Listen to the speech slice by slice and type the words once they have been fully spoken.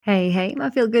Hey,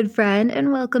 my Feel Good friend,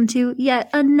 and welcome to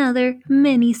yet another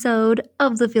mini-sode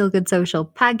of the Feel Good Social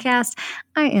podcast.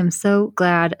 I am so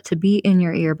glad to be in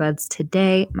your earbuds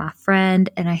today, my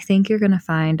friend, and I think you're going to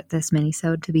find this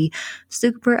mini-sode to be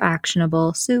super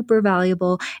actionable, super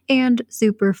valuable, and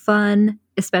super fun,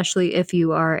 especially if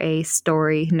you are a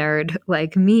story nerd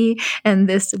like me and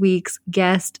this week's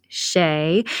guest,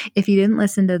 Shay. If you didn't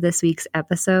listen to this week's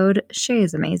episode, Shay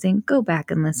is amazing. Go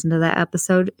back and listen to that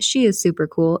episode. She is super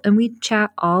cool, and we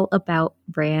chat all about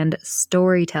brand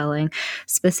storytelling,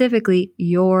 specifically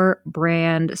your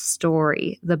brand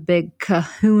story, the big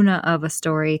kahuna of a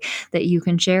story that you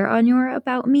can share on your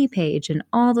About Me page and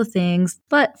all the things.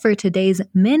 But for today's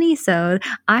mini-sode,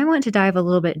 I want to dive a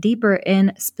little bit deeper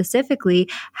in specifically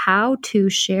how to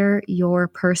share your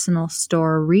personal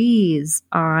stories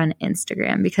on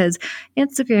Instagram, because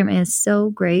Instagram is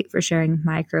so great for sharing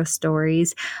micro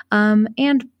stories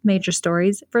and major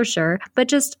stories for sure. But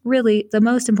just really the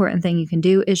most important thing you can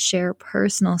do is share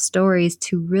personal stories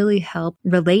to really help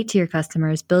relate to your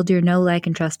customers, build your know, like,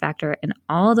 and trust factor, and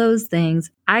all those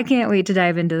things. I can't wait to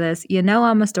dive into this. You know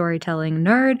I'm a storytelling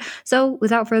nerd. So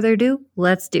without further ado,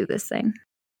 let's do this thing.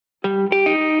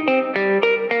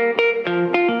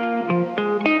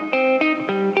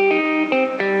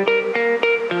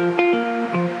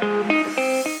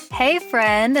 Hey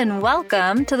friend, and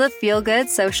welcome to the Feel Good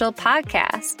Social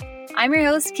Podcast. I'm your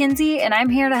host, Kinsey, and I'm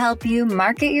here to help you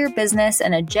market your business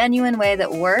in a genuine way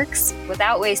that works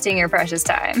without wasting your precious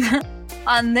time.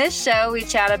 On this show, we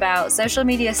chat about social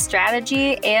media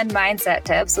strategy and mindset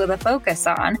tips with a focus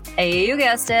on, you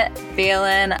guessed it,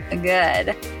 feeling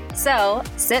good. So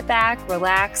sit back,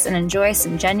 relax, and enjoy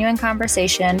some genuine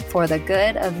conversation for the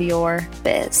good of your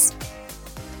biz.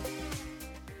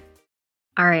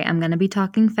 All right, I'm going to be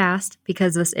talking fast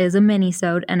because this is a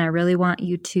mini-sode and I really want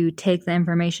you to take the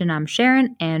information I'm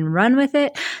sharing and run with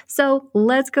it. So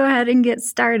let's go ahead and get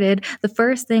started. The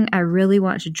first thing I really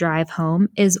want to drive home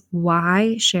is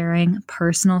why sharing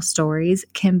personal stories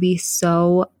can be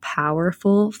so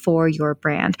powerful for your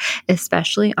brand,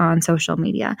 especially on social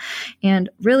media. And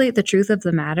really the truth of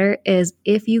the matter is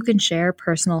if you can share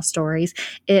personal stories,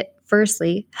 it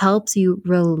firstly helps you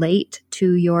relate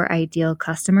to your ideal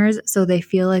customers so they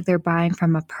feel like they're buying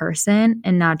from a person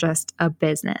and not just a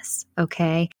business,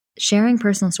 okay? Sharing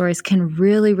personal stories can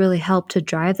really, really help to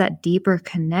drive that deeper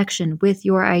connection with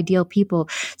your ideal people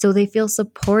so they feel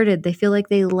supported, they feel like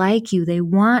they like you, they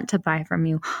want to buy from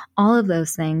you, all of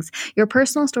those things. Your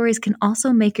personal stories can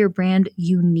also make your brand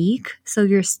unique so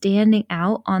you're standing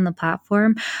out on the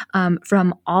platform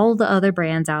from all the other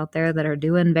brands out there that are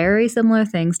doing very similar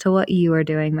things to what you are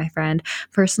doing, my friend.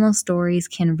 Personal stories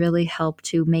can really help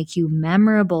to make you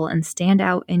memorable and stand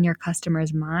out in your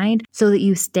customer's mind so that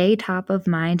you stay top of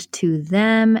mind to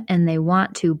them and they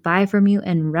want to buy from you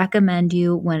and recommend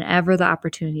you whenever the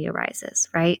opportunity arises,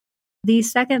 right? The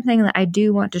second thing that I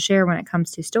do want to share when it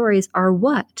comes to stories are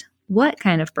what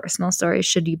kind of personal stories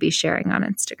should you be sharing on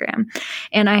Instagram?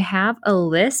 And I have a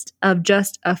list of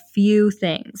just a few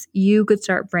things. You could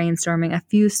start brainstorming a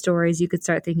few stories you could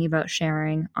start thinking about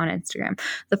sharing on Instagram.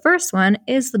 The first one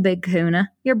is the big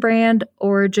kahuna, your brand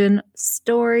origin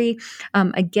story.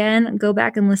 Again, go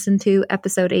back and listen to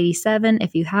episode 87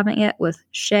 if you haven't yet with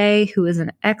Shay, who is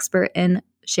an expert in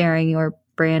sharing your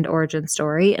brand origin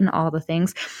story and all the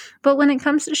things. But when it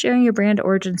comes to sharing your brand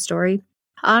origin story,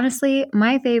 honestly,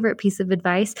 my favorite piece of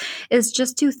advice is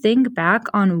just to think back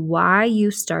on why you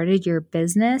started your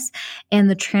business and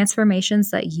the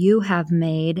transformations that you have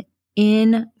made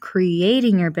in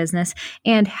creating your business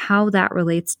and how that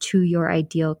relates to your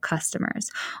ideal customers.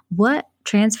 What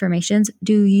transformations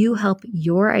do you help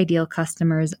your ideal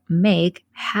customers make?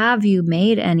 Have you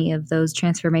made any of those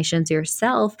transformations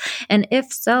yourself? And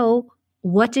if so,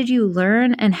 what did you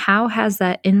learn and how has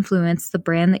that influenced the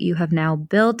brand that you have now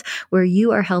built where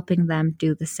you are helping them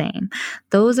do the same?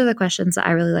 Those are the questions that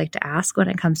I really like to ask when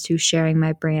it comes to sharing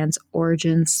my brand's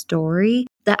origin story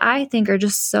that I think are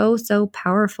just so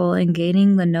powerful in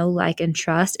gaining the know, like, and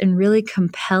trust and really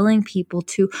compelling people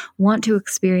to want to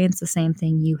experience the same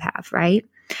thing you have, right?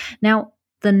 Now,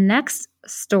 the next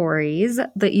stories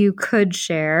that you could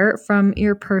share from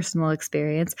your personal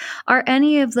experience are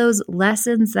any of those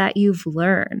lessons that you've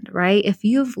learned, right? If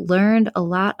you've learned a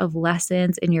lot of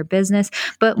lessons in your business,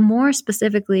 but more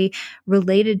specifically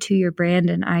related to your brand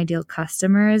and ideal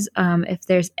customers, if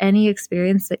there's any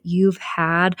experience that you've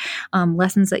had,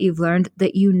 lessons that you've learned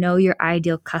that you know your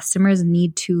ideal customers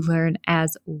need to learn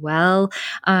as well,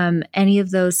 any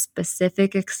of those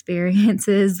specific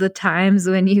experiences, the times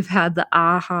when you've had the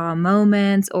aha moment,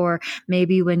 moments, or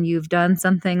maybe when you've done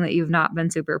something that you've not been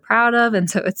super proud of. And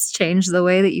so it's changed the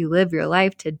way that you live your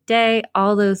life today,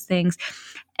 all those things.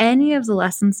 Any of the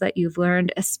lessons that you've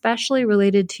learned, especially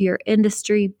related to your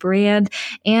industry, brand,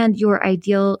 and your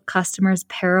ideal customer's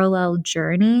parallel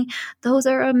journey, those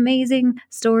are amazing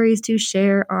stories to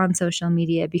share on social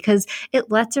media because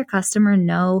it lets your customer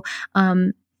know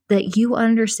that you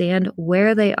understand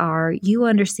where they are, you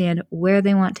understand where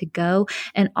they want to go,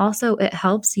 and also it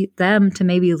helps them to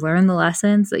maybe learn the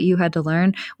lessons that you had to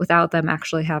learn without them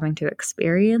actually having to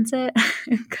experience it,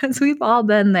 because we've all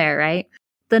been there, right?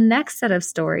 The next set of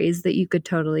stories that you could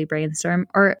totally brainstorm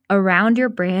are around your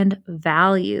brand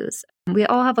values. We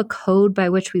all have a code by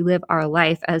which we live our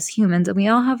life as humans, and we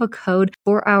all have a code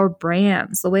for our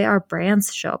brands, the way our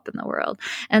brands show up in the world.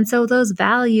 And so those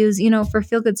values, for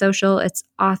Feel Good Social, it's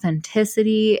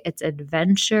authenticity, it's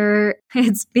adventure,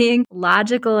 it's being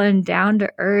logical and down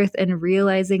to earth and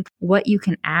realizing what you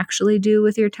can actually do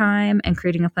with your time and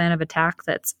creating a plan of attack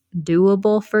that's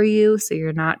doable for you. So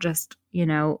you're not just,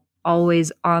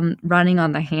 always running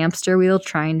on the hamster wheel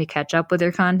trying to catch up with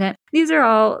your content. These are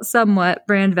all somewhat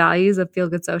brand values of Feel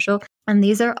Good Social. And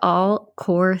these are all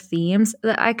core themes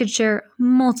that I could share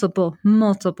multiple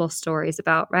stories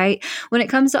about, right? When it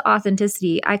comes to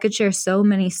authenticity, I could share so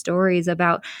many stories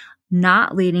about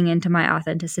not leaning into my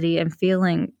authenticity and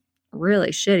feeling really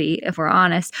shitty, if we're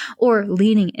honest, or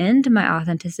leaning into my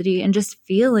authenticity and just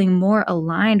feeling more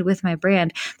aligned with my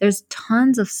brand. There's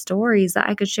tons of stories that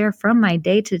I could share from my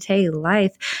day-to-day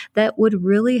life that would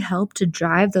really help to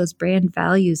drive those brand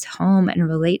values home and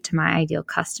relate to my ideal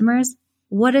customers.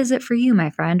 What is it for you, my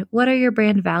friend? What are your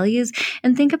brand values?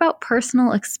 And think about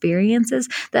personal experiences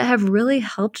that have really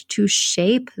helped to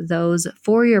shape those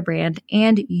for your brand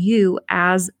and you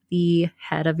as the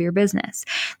head of your business.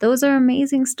 Those are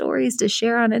amazing stories to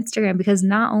share on Instagram because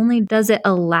not only does it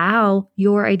allow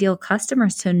your ideal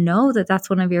customers to know that that's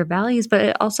one of your values, but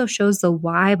it also shows the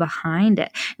why behind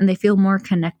it. And they feel more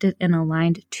connected and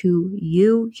aligned to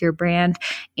you, your brand,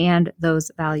 and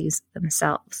those values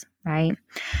themselves. Right?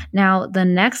 Now, the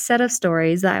next set of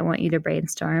stories that I want you to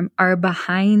brainstorm are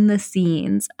behind the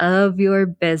scenes of your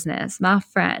business. My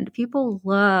friend, people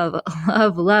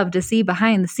love to see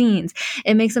behind the scenes.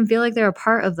 It makes them feel like they're a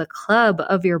part of the club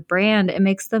of your brand. It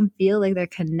makes them feel like they're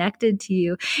connected to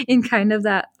you in kind of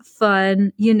that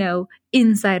fun,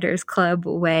 insiders club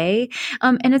way.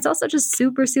 And it's also just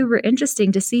super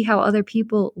interesting to see how other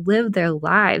people live their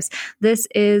lives. This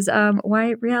is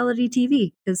why reality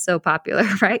TV is so popular,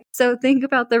 right? So think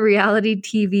about the reality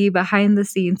TV behind the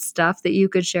scenes stuff that you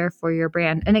could share for your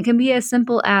brand. And it can be as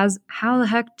simple as how the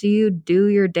heck do you do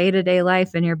your day-to-day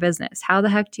life in your business? How the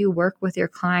heck do you work with your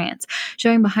clients?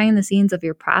 Showing behind the scenes of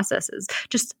your processes,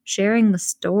 just sharing the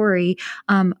story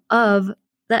of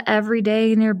the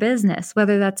everyday in your business,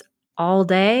 whether that's all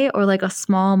day or like a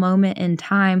small moment in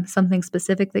time, something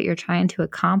specific that you're trying to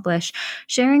accomplish.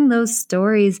 Sharing those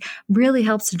stories really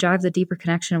helps to drive the deeper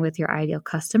connection with your ideal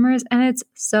customers. And it's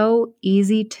so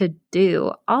easy to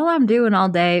do. All I'm doing all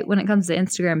day when it comes to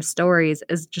Instagram stories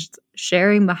is just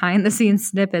sharing behind the scenes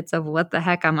snippets of what the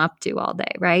heck I'm up to all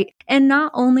day, right? And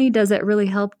not only does it really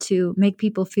help to make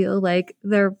people feel like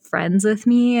they're friends with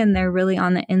me and they're really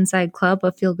on the inside club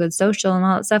of Feel Good Social and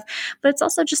all that stuff, but it's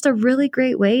also just a really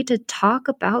great way to talk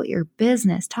about your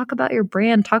business, talk about your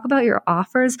brand, talk about your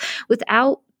offers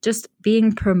without just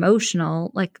being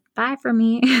promotional, like buy from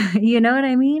me, you know what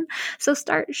I mean? So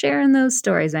start sharing those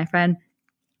stories, my friend.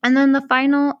 And then the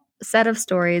final set of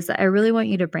stories that I really want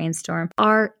you to brainstorm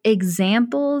are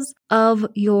examples of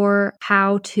your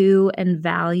how-to and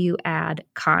value add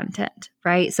content,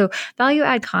 right? So value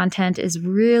add content is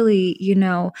really,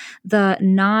 the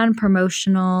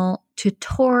non-promotional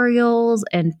tutorials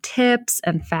and tips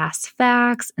and fast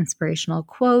facts, inspirational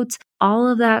quotes, all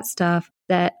of that stuff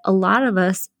that a lot of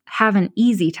us have an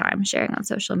easy time sharing on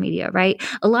social media, right?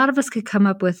 A lot of us could come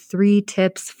up with 3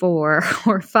 tips for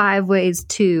or 5 ways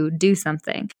to do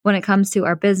something when it comes to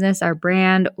our business, our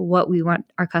brand, what we want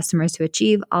our customers to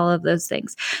achieve, all of those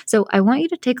things. So I want you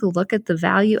to take a look at the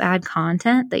value add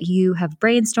content that you have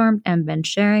brainstormed and been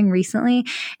sharing recently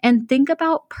and think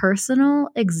about personal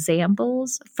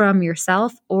examples from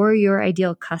yourself or your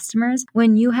ideal customers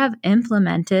when you have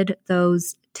implemented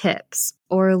those tips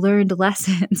or learned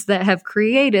lessons that have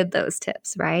created those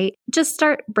tips, right? Just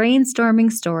start brainstorming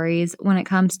stories when it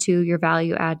comes to your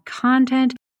value add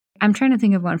content. I'm trying to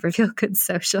think of one for Feel Good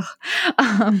Social.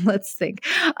 Let's think.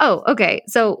 Oh, okay.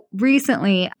 So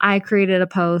recently I created a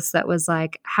post that was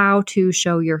like how to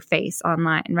show your face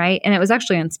online, right? And it was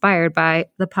actually inspired by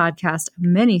the podcast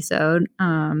Minisode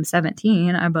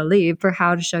 17, I believe, for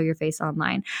how to show your face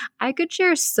online. I could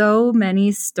share so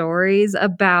many stories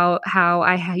about how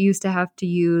I used to have to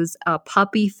use a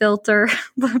puppy filter,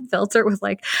 the filter with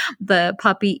like the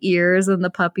puppy ears and the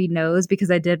puppy nose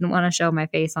because I didn't want to show my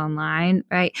face online,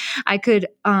 right? I could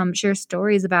share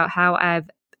stories about how I've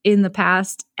in the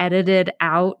past edited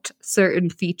out certain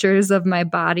features of my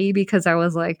body because I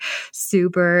was like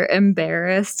super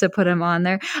embarrassed to put them on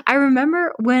there. I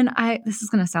remember this is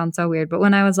going to sound so weird, but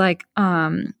when I was like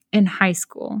in high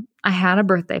school, I had a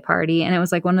birthday party and it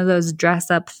was like one of those dress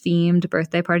up themed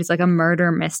birthday parties, like a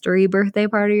murder mystery birthday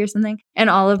party or something. And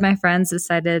all of my friends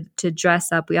decided to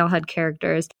dress up. We all had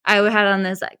characters. I had on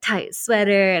this like tight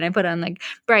sweater and I put on like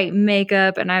bright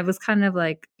makeup and I was kind of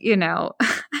like,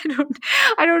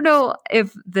 I don't know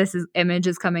if image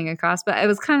is coming across, but I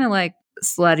was kind of like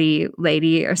slutty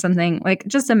lady or something. Like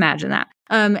just imagine that.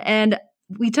 And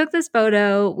we took this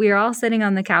photo. We were all sitting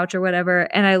on the couch or whatever.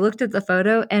 And I looked at the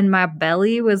photo and my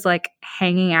belly was like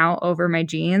hanging out over my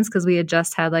jeans because we had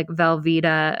just had like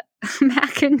Velveeta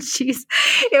mac and cheese.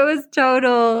 I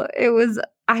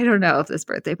don't know if this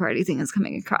birthday party thing is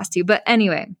coming across to you. But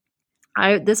anyway,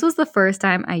 this was the first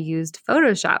time I used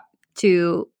Photoshop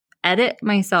to edit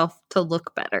myself to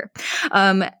look better.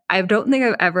 I don't think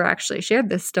I've ever actually shared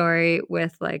this story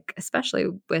with especially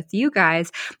with you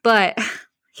guys, but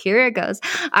here it goes.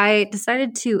 I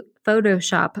decided to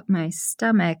Photoshop my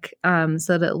stomach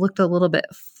so that it looked a little bit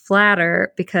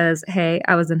flatter because, hey,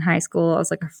 I was in high school. I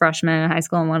was like a freshman in high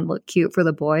school and wanted to look cute for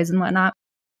the boys and whatnot.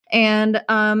 And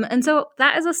so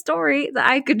that is a story that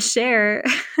I could share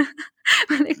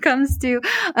when it comes to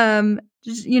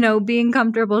being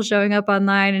comfortable showing up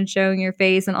online and showing your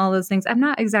face and all those things. I'm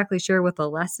not exactly sure what the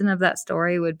lesson of that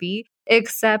story would be,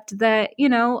 except that,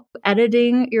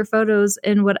 editing your photos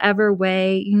in whatever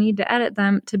way you need to edit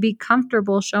them to be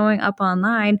comfortable showing up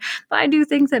online. But I do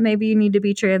think that maybe you need to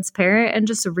be transparent and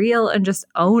just real and just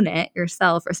own it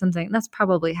yourself or something. That's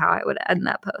probably how I would end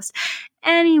that post.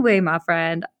 Anyway, my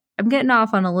friend, I'm getting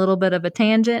off on a little bit of a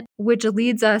tangent, which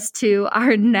leads us to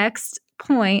our next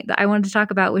point that I wanted to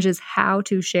talk about, which is how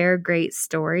to share great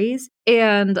stories.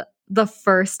 And the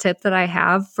first tip that I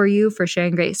have for you for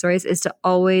sharing great stories is to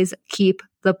always keep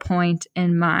the point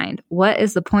in mind. What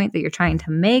is the point that you're trying to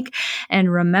make?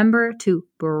 And remember to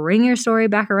bring your story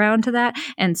back around to that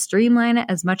and streamline it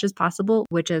as much as possible,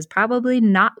 which is probably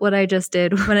not what I just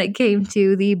did when it came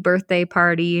to the birthday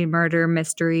party murder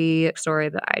mystery story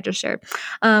that I just shared.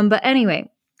 But anyway,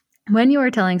 when you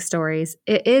are telling stories,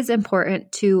 it is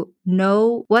important to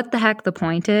know what the heck the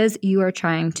point is you are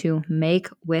trying to make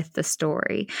with the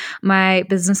story. My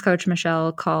business coach,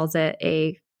 Michelle, calls it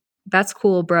a "that's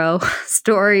cool, bro"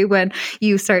 story when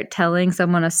you start telling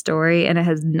someone a story and it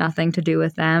has nothing to do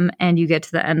with them and you get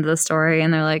to the end of the story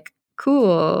and they're like,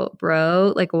 "Cool,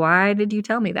 bro. Like, why did you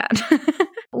tell me that?"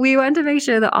 We want to make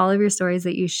sure that all of your stories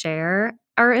that you share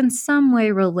are in some way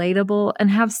relatable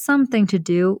and have something to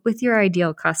do with your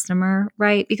ideal customer,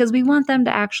 right? Because we want them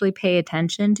to actually pay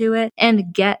attention to it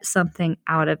and get something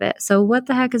out of it. So what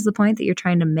the heck is the point that you're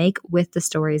trying to make with the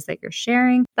stories that you're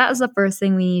sharing? That is the first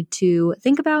thing we need to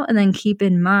think about and then keep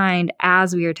in mind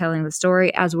as we are telling the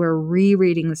story, as we're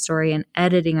rereading the story and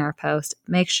editing our post.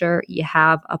 Make sure you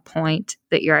have a point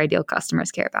that your ideal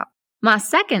customers care about. My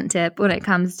second tip when it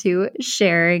comes to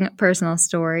sharing personal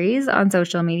stories on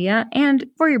social media and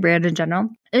for your brand in general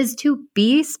is to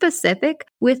be specific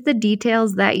with the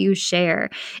details that you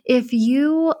share. If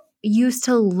you used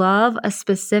to love a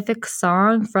specific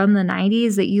song from the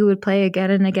 90s that you would play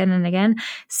again and again and again,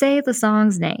 say the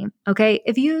song's name, okay?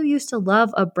 If you used to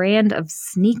love a brand of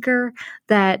sneaker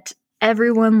that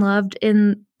everyone loved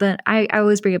I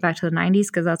always bring it back to the 90s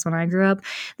because that's when I grew up,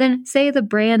 then say the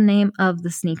brand name of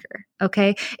the sneaker,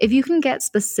 okay? If you can get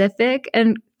specific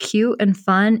and cute and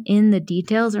fun in the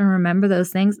details and remember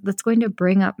those things, that's going to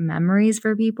bring up memories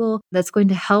for people. That's going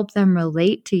to help them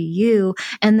relate to you.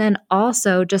 And then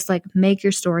also just like make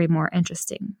your story more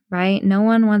interesting, right? No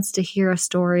one wants to hear a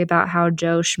story about how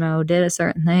Joe Schmo did a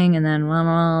certain thing and then blah,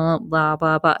 blah, blah,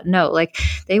 blah, blah. No, like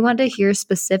they want to hear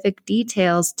specific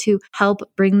details to help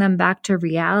bring them back to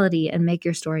reality and make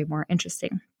your story more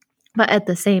interesting. But at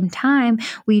the same time,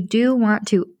 we do want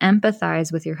to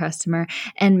empathize with your customer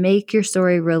and make your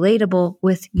story relatable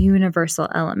with universal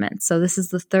elements. So this is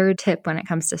the third tip when it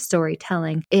comes to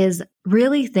storytelling, is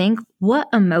really think, what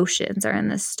emotions are in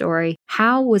this story?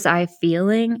 How was I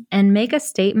feeling? And make a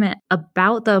statement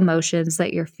about the emotions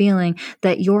that you're feeling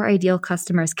that your ideal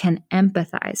customers can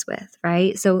empathize with,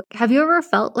 right? So have you ever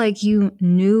felt like you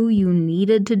knew you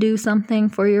needed to do something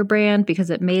for your brand because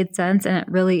it made sense and it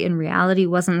really in reality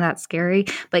wasn't that scary,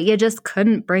 but you just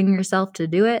couldn't bring yourself to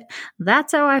do it?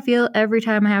 That's how I feel every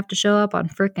time I have to show up on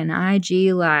frickin'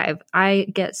 IG Live. I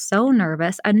get so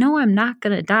nervous. I know I'm not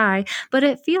going to die, but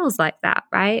it feels like that,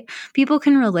 right? People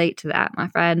can relate to that, my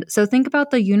friend. So think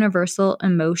about the universal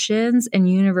emotions and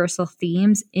universal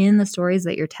themes in the stories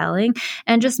that you're telling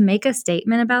and just make a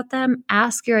statement about them.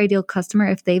 Ask your ideal customer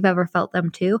if they've ever felt them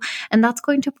too. And that's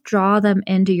going to draw them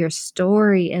into your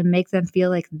story and make them feel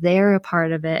like they're a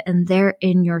part of it and they're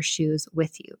in your shoes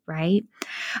with you, right?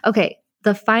 Okay,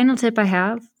 the final tip I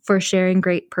have for sharing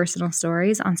great personal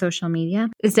stories on social media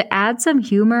is to add some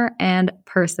humor and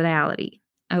personality.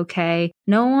 Okay,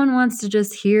 no one wants to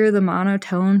just hear the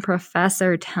monotone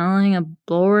professor telling a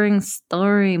boring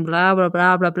story, blah, blah,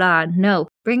 blah, blah, blah. No,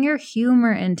 bring your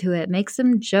humor into it. Make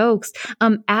some jokes.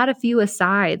 Add a few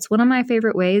asides. One of my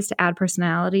favorite ways to add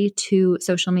personality to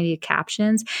social media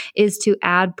captions is to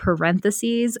add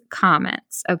parentheses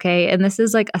comments, okay? And this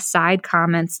is like aside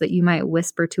comments that you might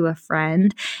whisper to a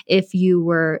friend if you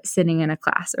were sitting in a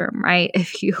classroom, right?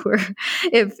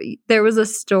 If there was a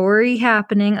story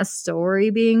happening, a story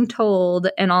being told,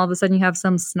 and all of a sudden you have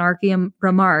some snarky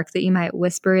remark that you might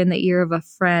whisper in the ear of a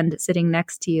friend sitting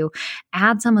next to you,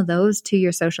 add some of those to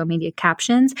your social media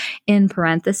captions in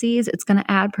parentheses. It's going to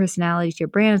add personality to your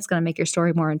brand. It's going to make your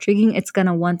story more intriguing. It's going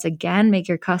to once again make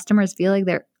your customers feel like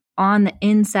they're on the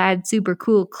inside super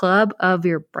cool club of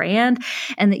your brand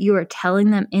and that you are telling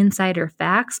them insider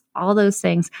facts, all those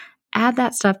things. Add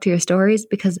that stuff to your stories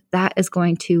because that is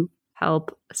going to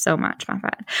help so much, my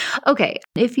friend. Okay,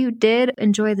 if you did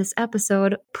enjoy this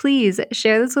episode, please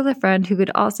share this with a friend who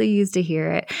could also use to hear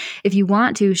it. If you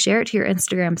want to, share it to your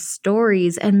Instagram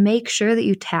stories and make sure that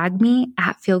you tag me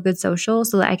at Feel Good Social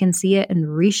so that I can see it and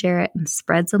reshare it and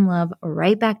spread some love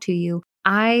right back to you.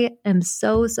 I am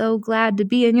so glad to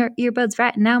be in your earbuds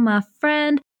right now, my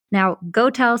friend. Now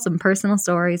go tell some personal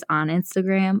stories on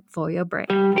Instagram for your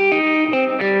brand.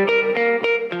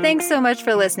 Thanks so much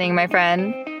for listening, my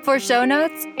friend. For show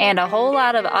notes and a whole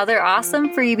lot of other awesome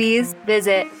freebies,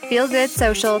 visit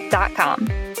feelgoodsocial.com.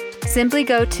 Simply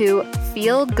go to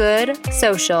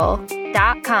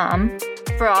feelgoodsocial.com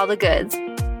for all the goods.